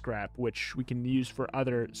this scrap, which we can use for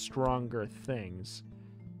other stronger things.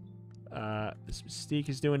 This mystique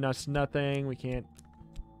is doing us nothing. We can't...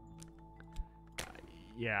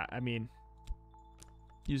 yeah, I mean...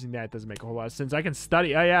 Using that doesn't make a whole lot of sense. I can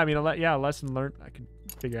study... Oh, yeah, I mean, a lesson learned. I can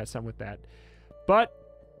figure out something with that. But...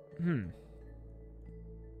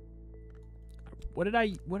 What did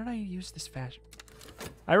I use this fashion?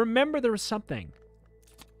 I remember there was something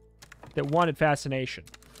that wanted fascination.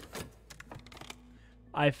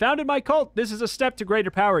 I founded my cult. This is a step to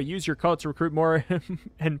greater power. Use your cult to recruit more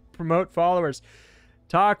and promote followers.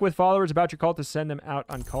 Talk with followers about your cult to send them out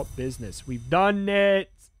on cult business. We've done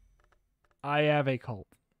it. I have a cult.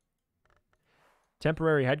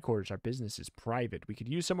 Temporary headquarters. Our business is private. We could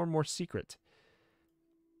use somewhere more secret.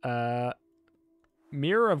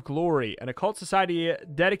 Mirror of Glory. An occult society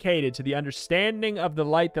dedicated to the understanding of the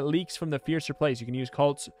light that leaks from the fiercer place. You can use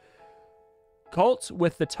cults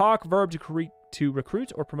with the talk verb to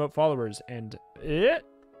recruit or promote followers. And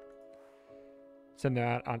send them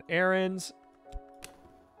out on errands.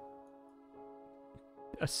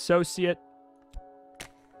 Associate.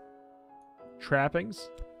 Trappings.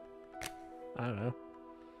 I don't know.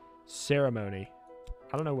 Ceremony.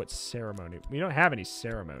 I don't know what ceremony. We don't have any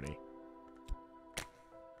ceremony.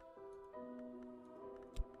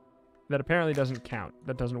 That apparently doesn't count.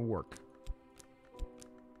 That doesn't work.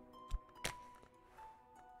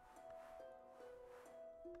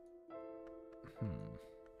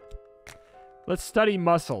 Let's study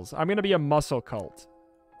muscles. I'm going to be a muscle cult.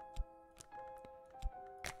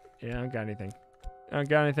 Yeah, I don't got anything. I don't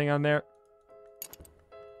got anything on there.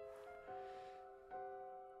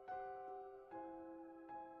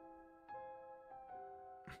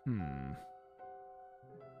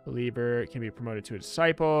 Believer can be promoted to a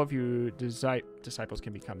disciple. If you disciples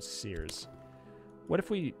can become seers. What if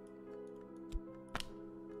we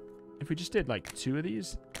just did like 2 of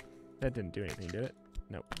these? That didn't do anything, did it?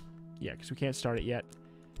 Nope. Yeah, because we can't start it yet.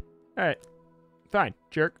 All right. Fine,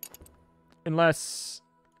 jerk. Unless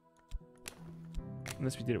we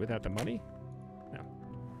did it without the money? No.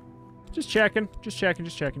 Just checking. Just checking.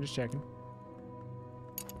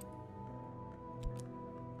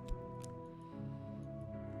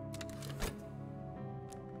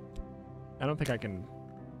 I don't think I can...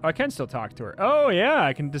 Oh, I can still talk to her. Oh, yeah,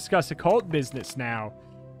 I can discuss occult business now.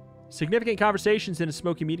 Significant conversations in a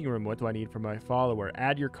smoky meeting room. What do I need from my follower?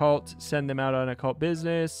 Add your cult. Send them out on occult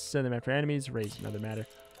business. Send them after enemies. Raise another matter.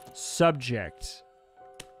 Subject.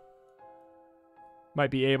 Might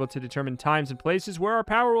be able to determine times and places where our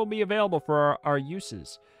power will be available for our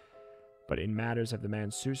uses. But in matters of the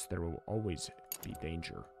Mansus, there will always be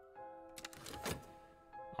danger.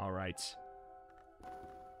 All right.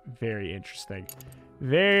 Very interesting.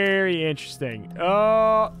 Very interesting.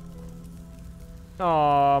 Oh.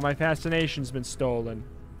 Oh, my fascination's been stolen.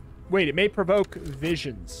 Wait, it may provoke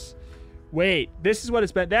visions. Wait, this is what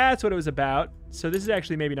it's been. That's what it was about. So this is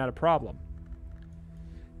actually maybe not a problem.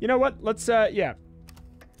 You know what? Let's, yeah.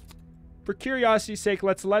 For curiosity's sake,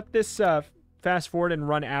 let's let this fast forward and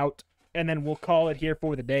run out. And then we'll call it here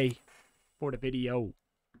for the day. For the video.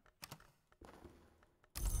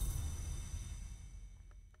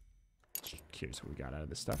 Just curious what we got out of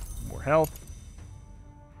this stuff. More health.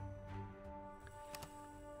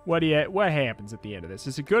 What happens at the end of this?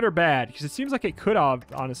 Is it good or bad? Because it seems like it could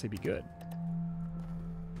honestly be good.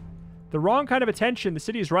 The wrong kind of attention. The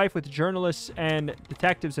city is rife with journalists and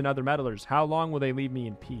detectives and other meddlers. How long will they leave me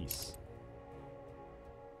in peace?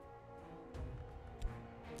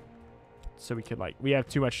 So we could, like, we have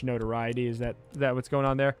too much notoriety. Is that what's going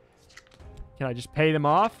on there? Can I just pay them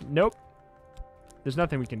off? Nope. There's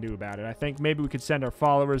nothing we can do about it. I think maybe we could send our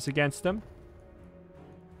followers against them.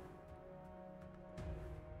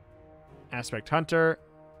 Aspect Hunter.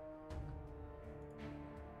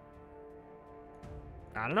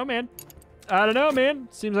 I don't know, man. I don't know, man.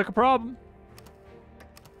 Seems like a problem.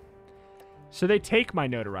 So they take my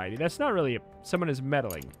notoriety. That's not really someone is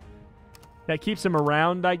meddling. That keeps them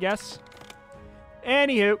around, I guess.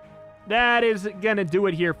 Anywho, that is going to do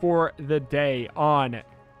it here for the day on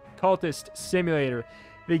Cultist Simulator.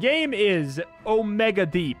 The game is omega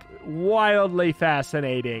deep, wildly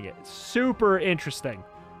fascinating, super interesting.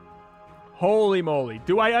 Holy moly.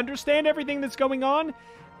 Do I understand everything that's going on?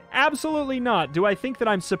 Absolutely not. Do I think that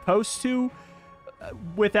I'm supposed to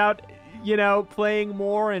without, you know, playing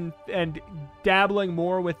more and dabbling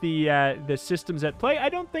more with the systems at play? I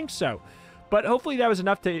don't think so. But hopefully that was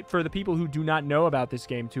enough for the people who do not know about this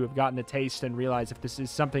game to have gotten a taste and realize if this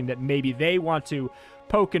is something that maybe they want to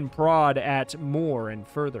poke and prod at more and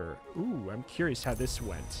further. Ooh, I'm curious how this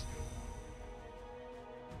went.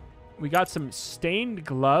 We got some stained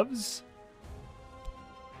gloves.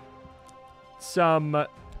 Some...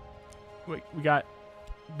 Wait, we got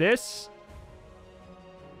this.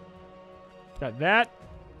 Got that.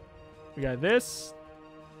 We got this.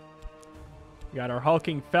 We got our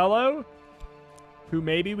hulking fellow, who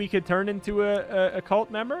maybe we could turn into a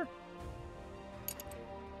cult member.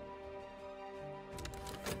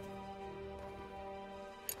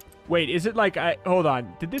 Wait, is it like hold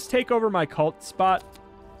on. Did this take over my cult spot?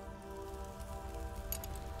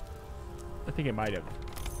 I think it might have.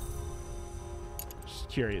 Just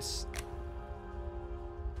curious.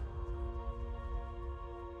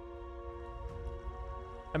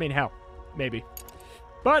 I mean, hell, maybe.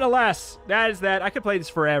 But alas, that is that. I could play this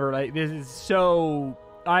forever. Like, this is so...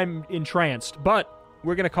 I'm entranced. But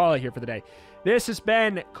we're going to call it here for the day. This has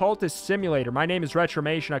been Cultist Simulator. My name is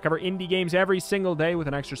Retromation. I cover indie games every single day with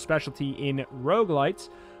an extra specialty in roguelites,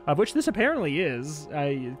 of which this apparently is.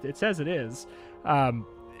 It says it is.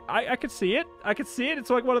 I could see it. I could see it. It's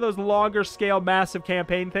like one of those longer scale, massive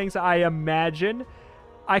campaign things. I imagine.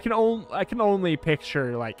 I can only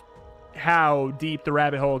picture, like, how deep the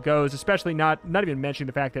rabbit hole goes, especially not even mentioning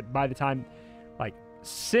the fact that by the time, like,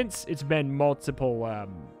 since it's been multiple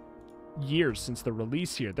years since the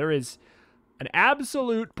release here, there is an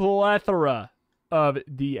absolute plethora of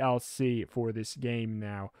DLC for this game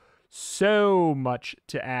now. So much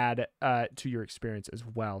to add to your experience as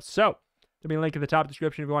well. So there'll be a link in the top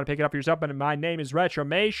description if you want to pick it up for yourself. But my name is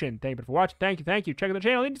Retromation. Thank you for watching. Thank you. Check out the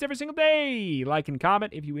channel every single day. Like and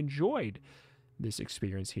comment if you enjoyed this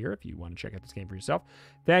experience here, if you want to check out this game for yourself.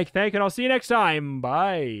 Thank you, and I'll see you next time.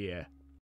 Bye.